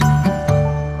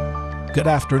Good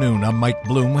afternoon, I'm Mike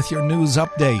Bloom with your news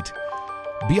update.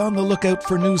 Be on the lookout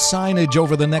for new signage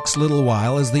over the next little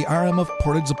while as the RM of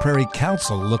Portage-la-Prairie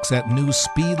Council looks at new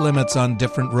speed limits on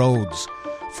different roads.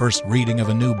 First reading of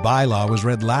a new bylaw was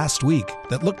read last week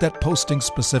that looked at posting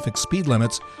specific speed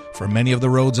limits for many of the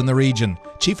roads in the region.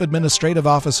 Chief Administrative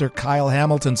Officer Kyle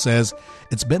Hamilton says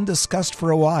it's been discussed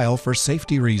for a while for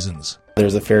safety reasons.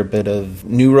 There's a fair bit of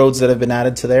new roads that have been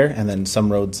added to there, and then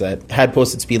some roads that had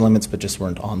posted speed limits but just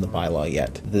weren't on the bylaw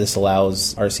yet. This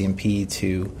allows RCMP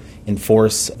to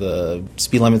enforce the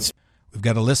speed limits. We've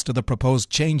got a list of the proposed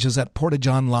changes at Portage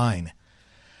Online.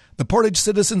 The Portage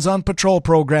Citizens on Patrol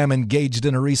program engaged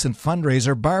in a recent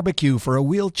fundraiser barbecue for a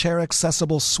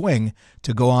wheelchair-accessible swing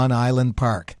to go on Island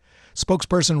Park.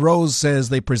 Spokesperson Rose says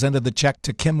they presented the check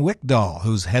to Kim Wickdahl,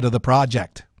 who's head of the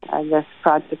project. This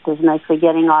project is nicely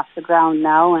getting off the ground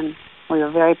now, and we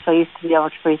are very pleased to be able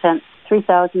to present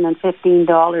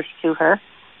 $3,015 to her,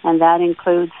 and that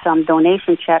includes some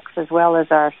donation checks as well as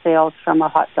our sales from a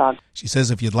hot dog. She says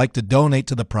if you'd like to donate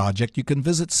to the project, you can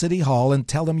visit City Hall and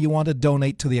tell them you want to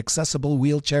donate to the Accessible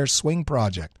Wheelchair Swing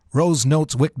Project. Rose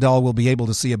notes Wickdahl will be able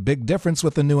to see a big difference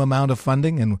with the new amount of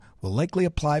funding and will likely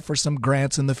apply for some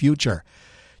grants in the future.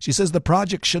 She says the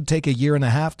project should take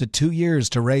 1.5 to 2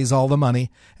 years to raise all the money,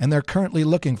 and they're currently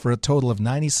looking for a total of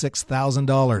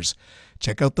 $96,000.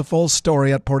 Check out the full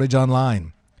story at Portage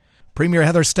Online. Premier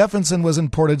Heather Stefanson was in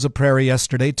Portage-la-Prairie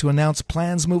yesterday to announce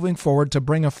plans moving forward to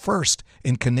bring a first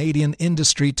in Canadian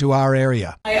industry to our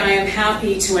area. I am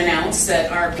happy to announce that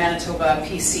our Manitoba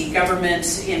PC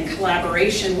government, in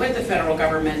collaboration with the federal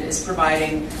government, is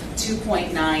providing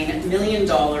 $2.9 million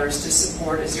to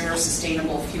support a Zero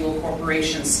Sustainable Fuel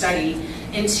Corporation study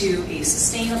into a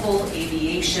sustainable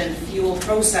aviation fuel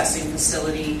processing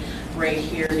facility right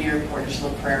here near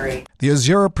Portage-la-Prairie. The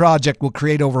Azura project will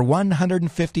create over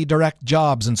 150 direct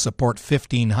jobs and support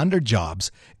 1,500 jobs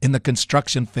in the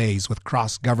construction phase with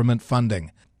cross-government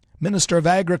funding. Minister of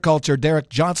Agriculture Derek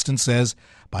Johnston says,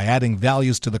 by adding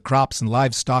values to the crops and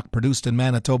livestock produced in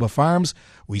Manitoba farms,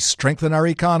 we strengthen our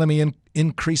economy and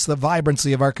increase the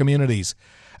vibrancy of our communities.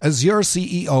 Azure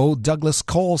CEO Douglas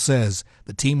Cole says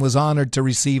the team was honored to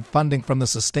receive funding from the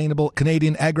Sustainable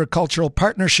Canadian Agricultural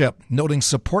Partnership, noting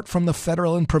support from the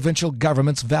federal and provincial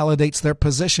governments validates their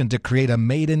position to create a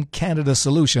made-in-Canada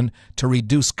solution to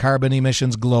reduce carbon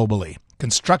emissions globally.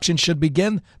 Construction should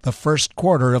begin the first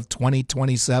quarter of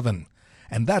 2027.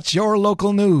 And that's your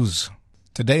local news.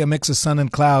 Today, a mix of sun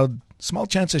and cloud. Small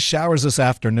chance of showers this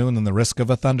afternoon and the risk of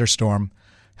a thunderstorm.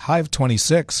 High of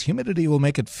 26. Humidity will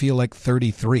make it feel like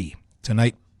 33.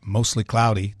 Tonight, mostly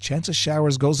cloudy. Chance of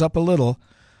showers goes up a little.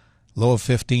 Low of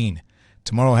 15.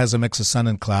 Tomorrow has a mix of sun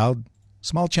and cloud.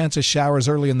 Small chance of showers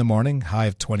early in the morning. High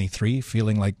of 23.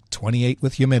 Feeling like 28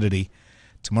 with humidity.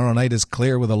 Tomorrow night is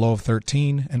clear with a low of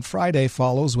 13. And Friday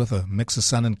follows with a mix of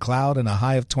sun and cloud and a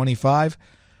high of 25.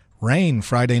 Rain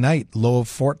Friday night. Low of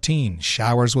 14.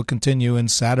 Showers will continue in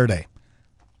Saturday.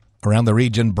 Around the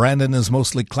region, Brandon is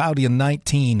mostly cloudy and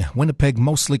 19. Winnipeg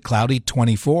mostly cloudy,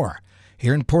 24.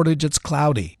 Here in Portage, it's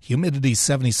cloudy. Humidity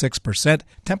 76%.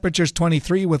 Temperatures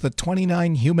 23 with a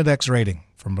 29 Humidex rating.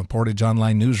 From the Portage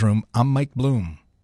Online Newsroom, I'm Mike Bloom.